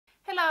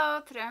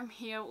Hello, today I'm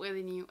here with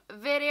a new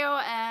video,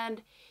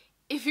 and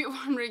if you're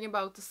wondering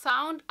about the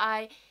sound,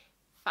 I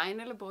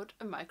finally bought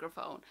a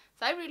microphone.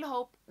 So I really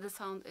hope the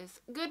sound is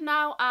good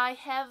now. I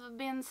have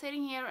been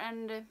sitting here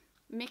and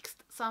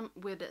mixed some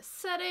with the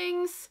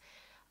settings.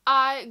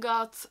 I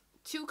got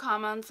 2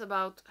 comments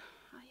about,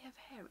 I have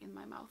hair in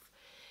my mouth,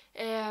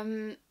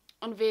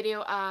 on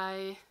video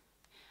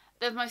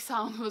that my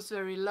sound was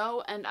very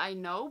low, and I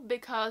know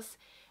because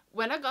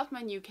when I got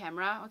my new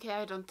camera, okay,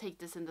 I don't take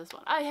this in this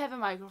one, I have a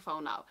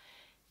microphone now.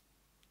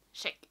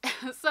 Check.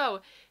 So,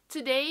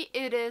 today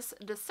it is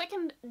the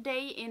 2nd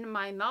day in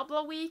my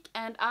Nabla week,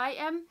 and I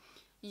am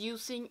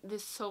using the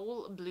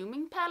Soul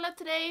Blooming palette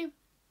today.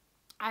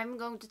 I'm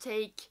going to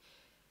take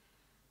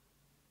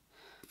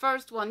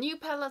first one new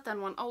palette,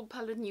 then one old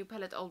palette, new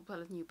palette, old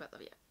palette, new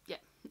palette. Yeah,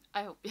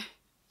 I hope you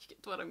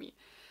get what I mean.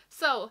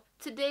 So,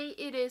 today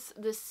it is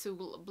the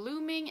Soul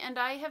Blooming, and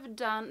I have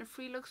done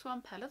 3 looks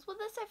 1 palettes with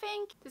this, I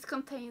think. This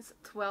contains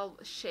 12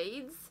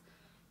 shades.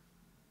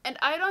 And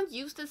I don't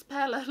use this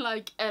palette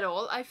like at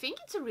all. I think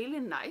it's a really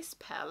nice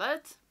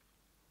palette,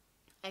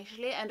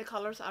 actually, and the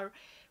colors are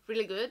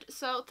really good.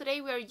 So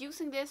today we are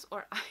using this,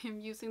 or I am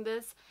using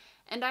this,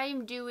 and I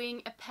am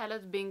doing a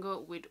palette bingo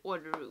with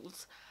order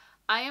rules.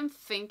 I am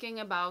thinking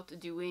about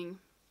doing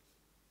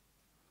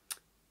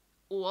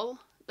all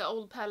the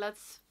old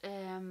palettes,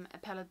 a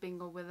palette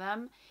bingo with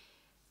them.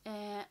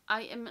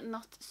 I am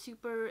not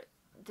super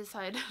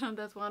decided on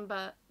that one,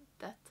 but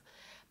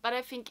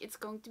I think it's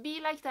going to be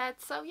like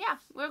that. So yeah,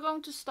 we're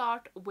going to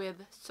start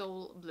with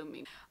Soul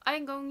Blooming.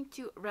 I'm going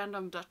to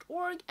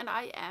random.org, and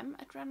I am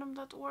at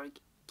random.org.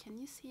 Can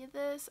you see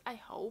this? I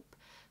hope.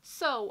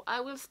 So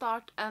I will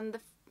start, and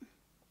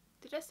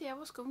did I say I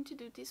was going to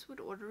do this with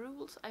order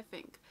rules? I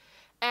think.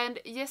 And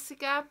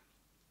Jessica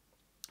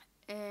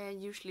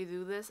usually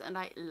do this, and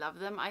I love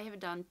them. I have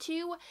done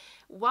 2.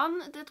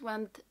 One that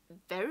went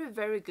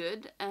very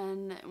good,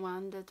 and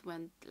one that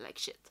went like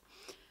shit.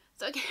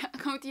 So okay, I'm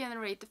going to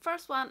generate the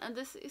first one, and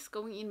this is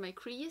going in my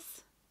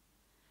crease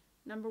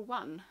number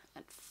 1,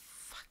 and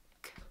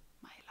fuck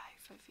my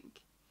life, I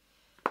think.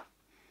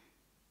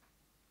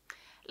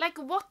 Like,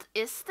 what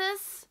is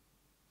this?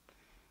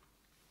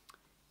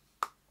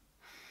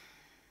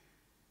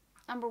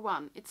 Number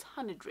 1, it's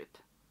Honey Drip.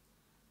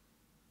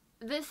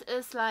 This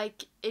is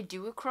like a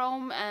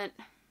duochrome, and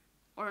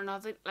or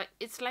another, like,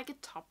 it's like a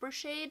topper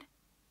shade.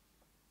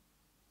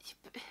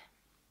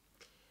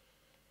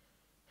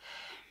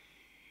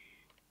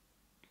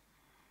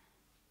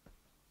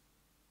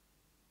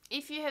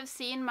 If you have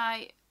seen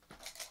my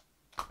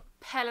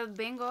palette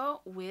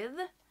bingo with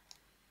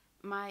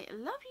my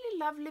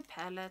lovely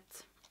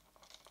palette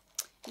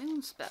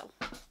Moonspell,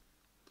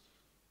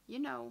 you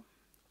know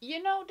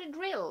the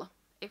drill,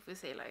 if we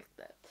say like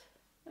that.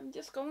 I'm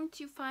just going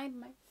to find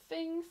my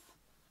things.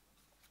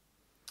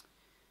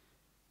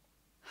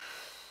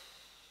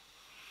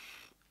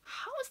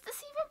 How is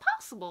this even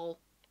possible?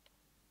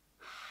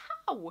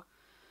 How?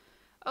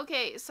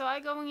 Okay, so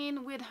I'm going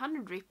in with Honey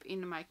Drip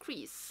in my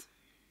crease.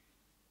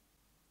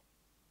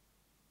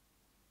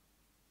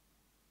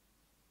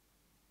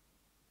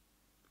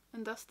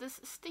 And does this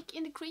stick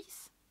in the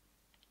crease?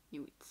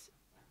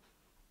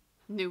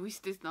 No,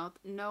 it does not.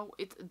 No,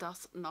 it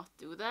does not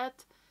do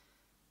that.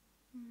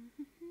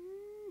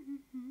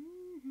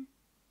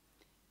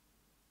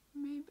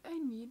 Maybe I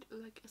need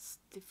like a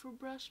stiffer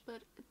brush,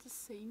 but at the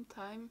same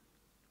time,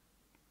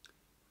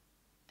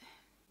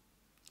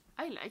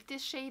 I like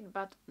this shade,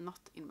 but not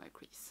in my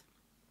crease.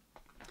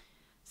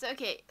 So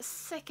okay,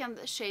 second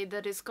shade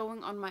that is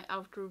going on my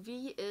outer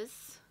V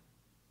is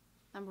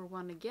number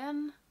 1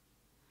 again.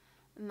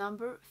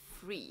 Number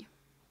 3.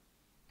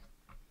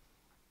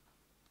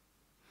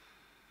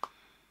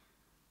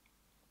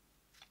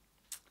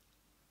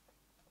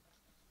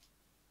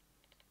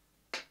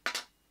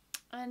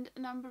 And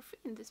number 3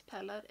 in this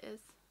palette is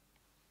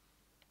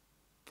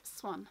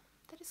this one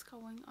that is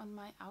going on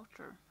my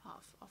outer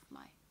half of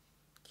my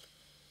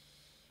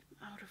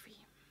outer V.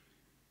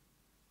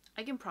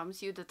 I can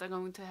promise you that I'm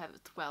going to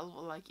have 12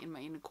 like in my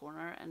inner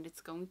corner, and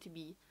it's going to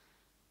be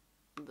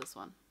this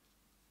one.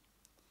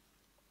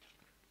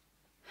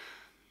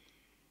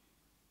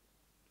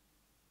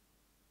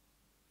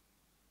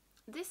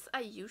 This I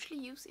usually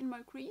use in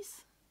my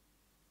crease.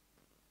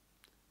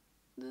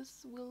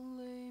 This will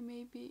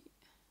maybe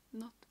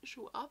not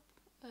show up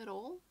at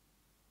all.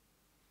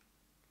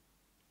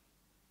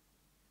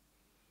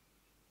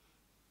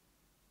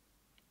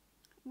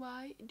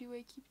 Why do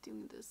I keep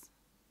doing this?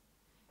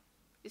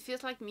 It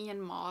feels like me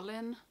and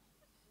Malin.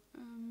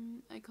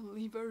 I can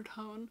leave her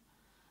down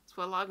as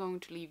well. I'm going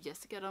to leave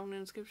Jessica down in the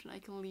description. I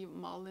can leave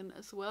Malin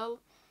as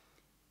well.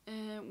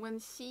 When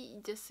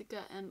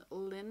Jessica and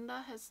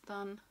Linda has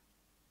done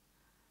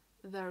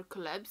their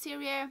collab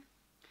series,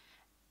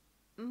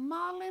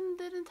 Malin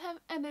didn't have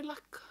any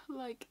luck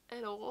like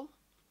at all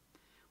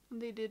when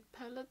they did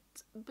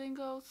palette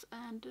bingos,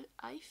 and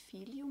I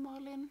feel you,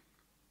 Malin.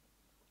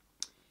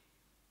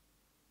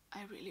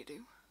 I really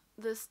do.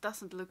 This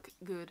doesn't look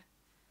good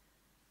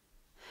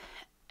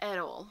at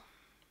all.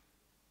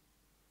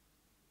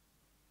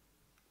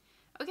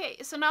 Okay,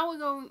 so now we're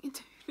going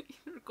into the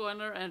inner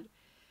corner and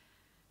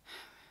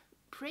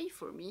pray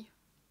for me.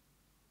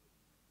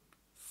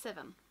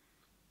 7.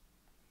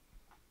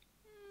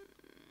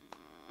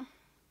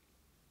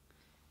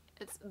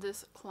 It's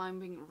this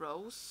Climbing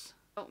Rose.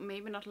 Oh,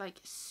 maybe not like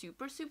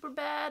super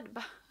bad,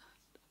 but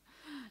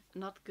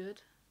not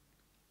good.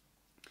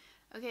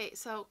 Okay,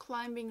 so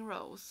Climbing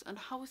Rose. And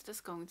how is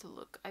this going to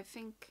look? I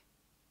think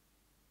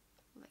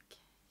like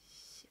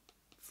shit.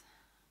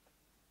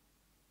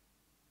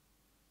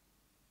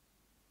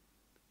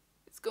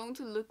 It's going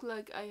to look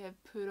like I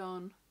have put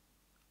on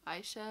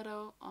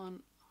eyeshadow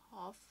on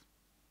half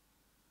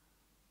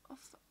of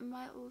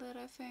my lid,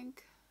 I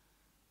think.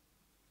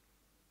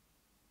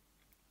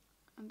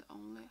 And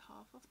only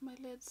half of my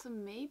lid. So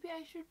maybe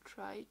I should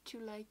try to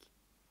like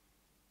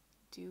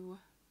do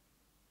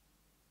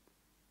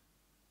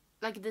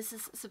like this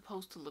is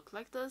supposed to look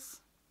like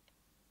this.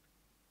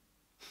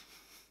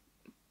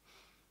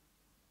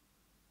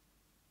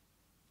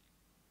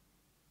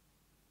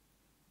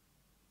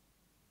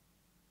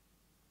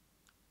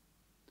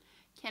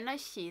 Can I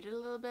cheat a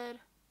little bit?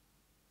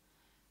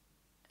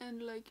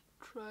 And like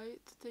try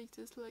to take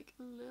this like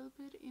a little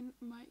bit in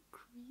my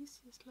crease,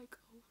 just like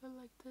over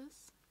like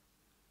this.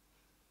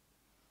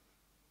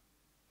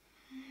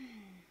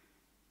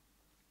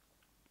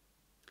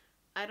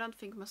 I don't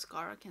think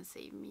mascara can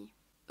save me.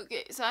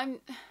 Okay, so I'm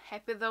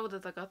happy though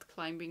that I got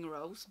Climbing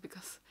Rose,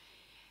 because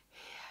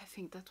I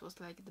think that was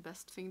like the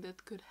best thing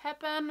that could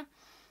happen.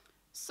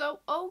 So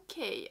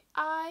okay,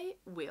 I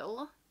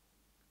will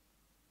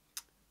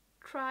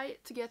try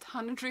to get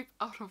honey drip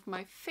out of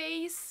my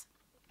face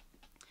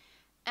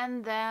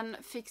and then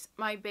fix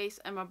my base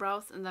and my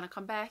brows, and then I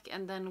come back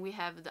and then we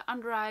have the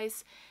under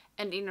eyes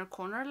and inner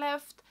corner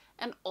left.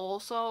 And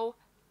also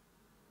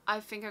I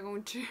think I'm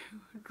going to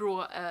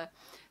draw a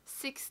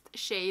 6th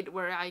shade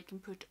where I can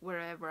put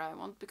wherever I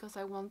want, because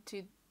I want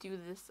to do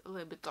this a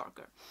little bit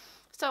darker.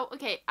 So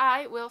okay,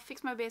 I will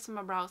fix my base and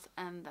my brows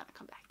and then I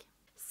come back.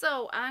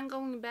 So I'm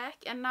going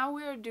back and now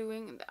we are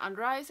doing the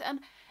under eyes.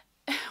 And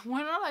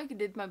when I like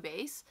did my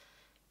base,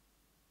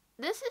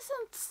 this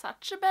isn't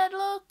such a bad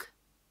look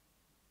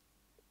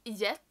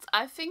yet.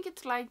 I think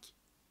it's like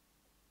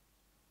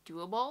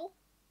doable.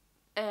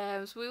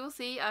 So we will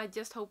see. I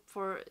just hope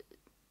for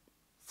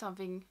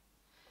something.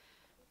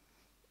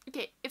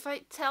 Okay, if I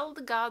tell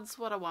the gods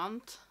what I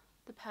want,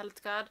 the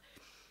palette god,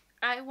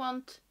 I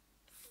want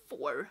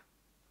 4.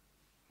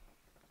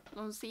 I'm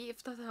gonna see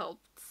if that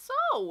helped.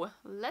 So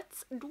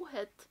let's do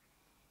it.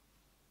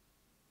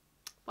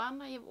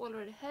 1, I have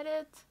already had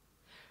it.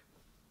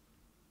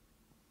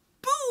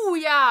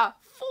 Booyah!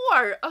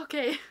 4!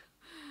 Okay.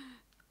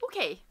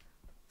 Okay.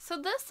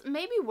 So this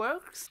maybe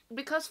works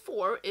because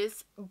 4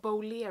 is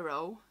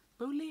Bolero.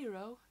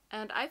 Bolero.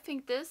 And I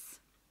think this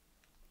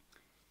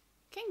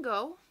can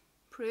go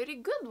pretty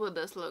good with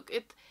this look.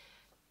 It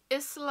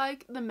is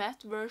like the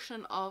matte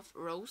version of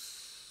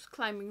Rose,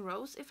 Climbing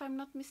Rose, if I'm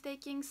not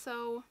mistaken.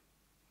 So,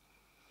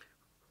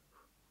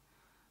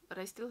 but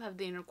I still have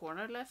the inner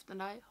corner left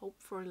and I hope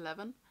for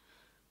 11.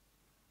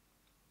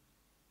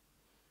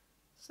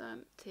 So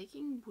I'm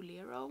taking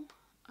Bolero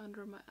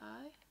under my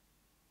eye.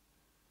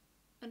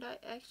 And I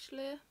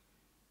actually,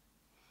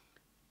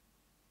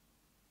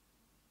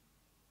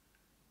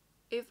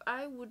 if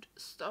I would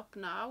stop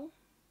now,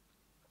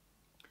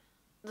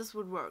 this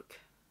would work.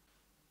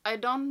 I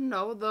don't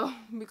know though,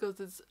 because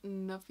it's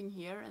nothing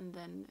here and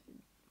then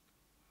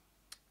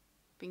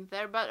pink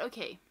there, but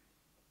okay.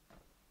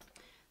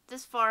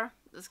 This far,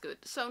 that's good.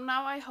 So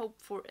now I hope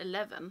for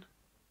 11.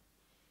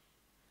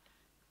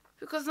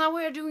 Because now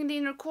we are doing the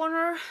inner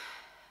corner.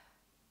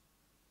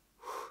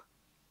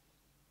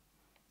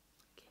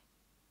 Okay.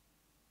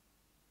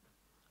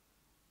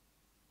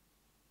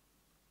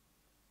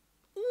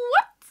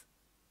 What?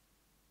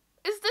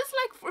 Is this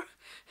like for...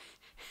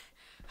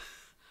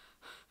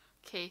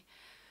 Okay.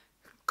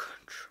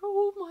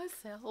 Control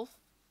myself.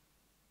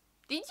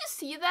 Did you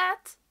see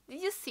that?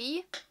 Did you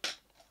see?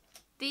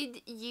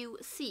 Did you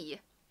see?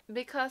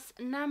 Because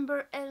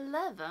number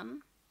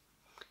 11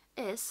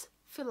 is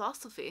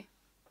Philosophy.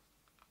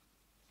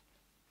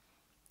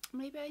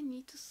 Maybe I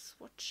need to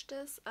swatch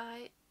this.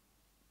 I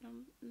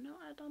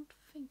don't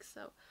think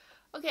so.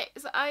 Okay,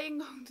 so I am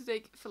going to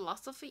take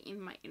Philosophy in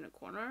my inner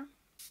corner.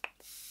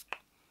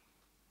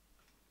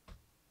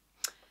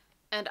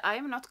 And I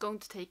am not going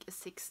to take a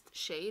 6th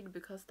shade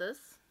because this.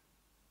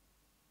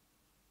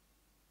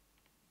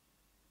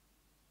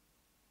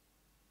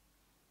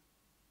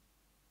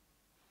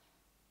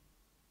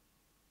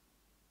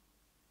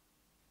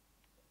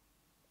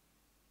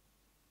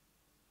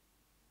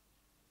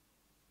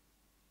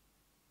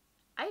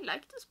 I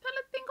like this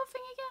palette bingo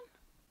thing again.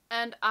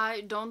 And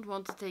I don't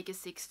want to take a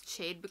 6th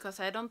shade because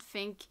I don't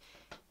think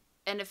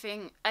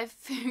anything. I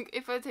think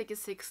if I take a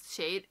 6th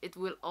shade, it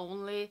will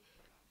only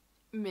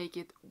make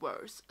it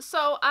worse.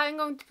 So I'm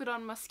going to put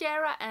on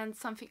mascara and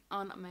something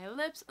on my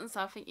lips and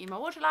something in my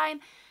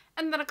waterline.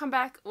 And then I come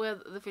back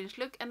with the finished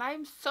look. And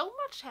I'm so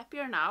much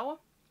happier now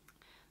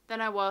than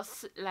I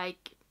was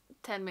like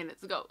 10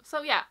 minutes ago.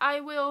 So yeah,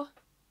 I will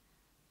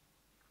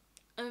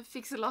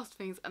fix the last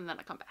things, and then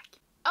I come back.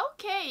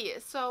 Okay,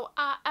 so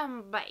I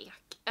am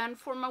back, and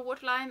for my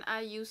waterline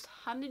I used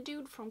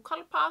Honeydude from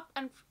Colourpop,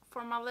 and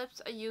for my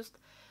lips I used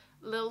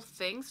Little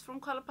Things from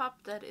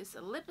Colourpop. That is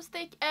a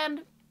lipstick,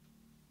 and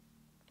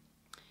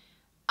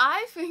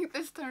I think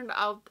this turned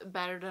out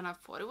better than I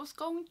thought it was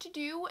going to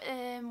do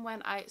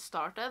when I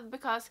started,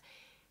 because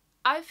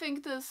I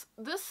think this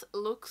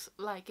looks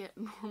like a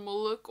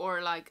normal look,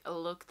 or like a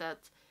look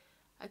that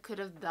I could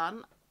have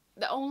done.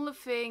 The only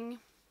thing,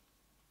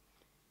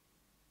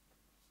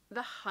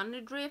 the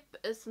honey drip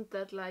isn't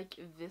that like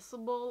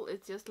visible,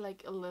 it's just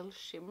like a little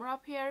shimmer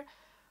up here.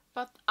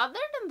 But other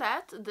than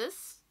that,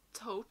 this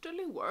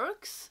totally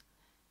works.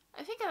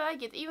 I think I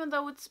like it, even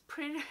though it's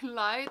pretty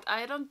light.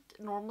 I don't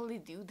normally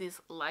do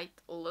these light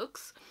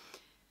looks.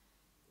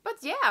 But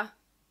yeah,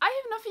 I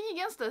have nothing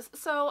against this.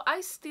 So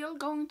I still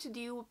going to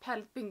do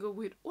palette bingo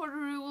with order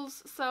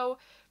rules. So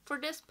for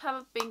this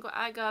palette bingo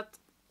I got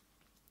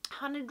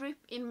honey drip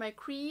in my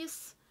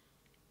crease,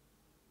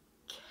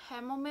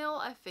 chamomile,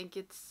 I think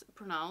it's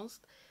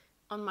pronounced,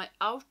 on my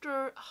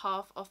outer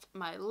half of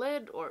my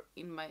lid, or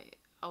in my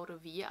outer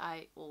V.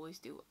 I always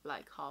do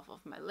like half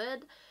of my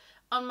lid.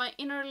 On my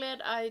inner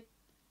lid I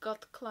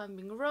got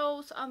Climbing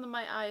Rose, under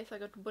my eyes I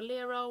got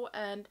Bolero,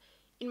 and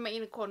in my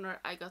inner corner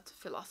I got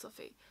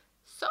Philosophy.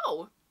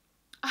 So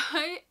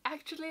I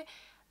actually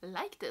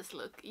like this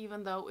look,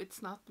 even though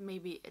it's not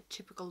maybe a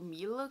typical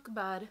me look,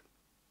 but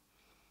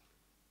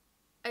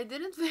I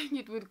didn't think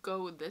it would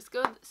go this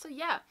good. So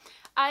yeah,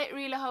 I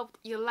really hope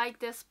you like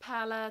this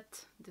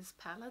palette, this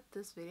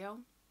video.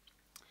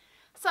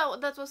 So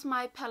that was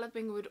my palette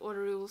bingo with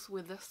order rules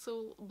with the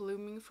Soul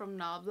Blooming from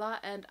Nabla,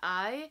 and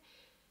I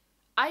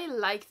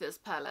like this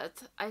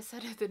palette. I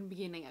said it in the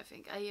beginning, I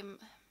think. I am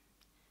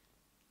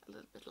a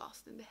little bit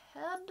lost in the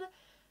head.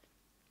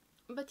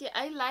 But yeah,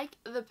 I like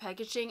the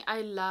packaging.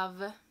 I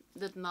love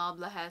that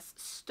Nabla has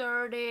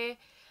sturdy,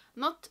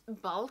 not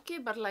bulky,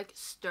 but like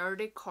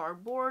sturdy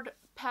cardboard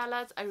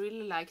palettes. I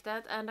really like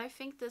that, and I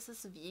think this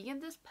is vegan,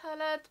 this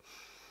palette.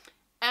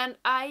 And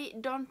I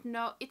don't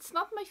know, it's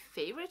not my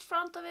favorite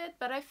front of it,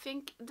 but I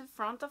think the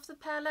front of the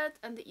palette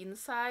and the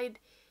inside,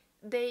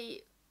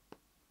 it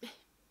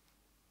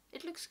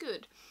looks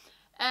good.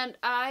 And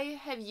I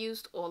have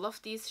used all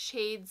of these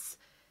shades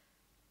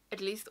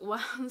at least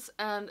once,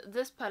 and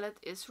this palette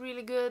is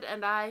really good.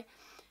 And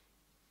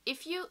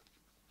if you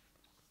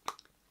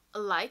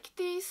like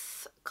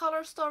this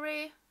color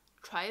story,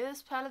 try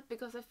this palette,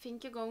 because I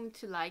think you're going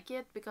to like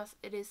it, because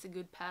it is a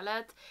good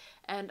palette.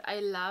 And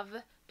I love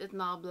that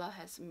Nabla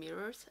has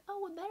mirrors.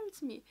 Oh, there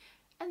is me,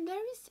 and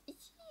there is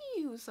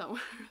you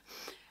somewhere.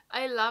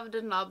 I love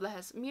that Nabla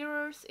has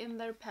mirrors in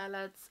their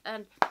palettes.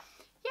 And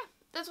yeah,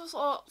 that was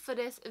all for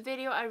this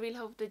video. I really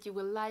hope that you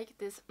will like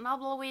this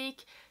Nabla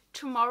week.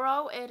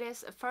 Tomorrow it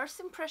is a first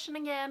impression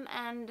again,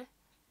 and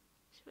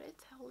should I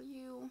tell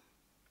you?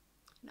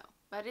 No,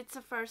 but it's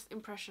a first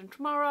impression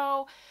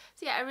tomorrow.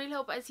 So yeah, I really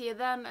hope I see you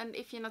then, and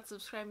if you're not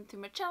subscribing to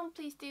my channel,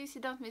 please do so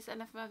you don't miss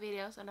any of my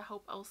videos, and I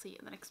hope I'll see you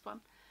in the next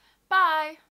one. Bye!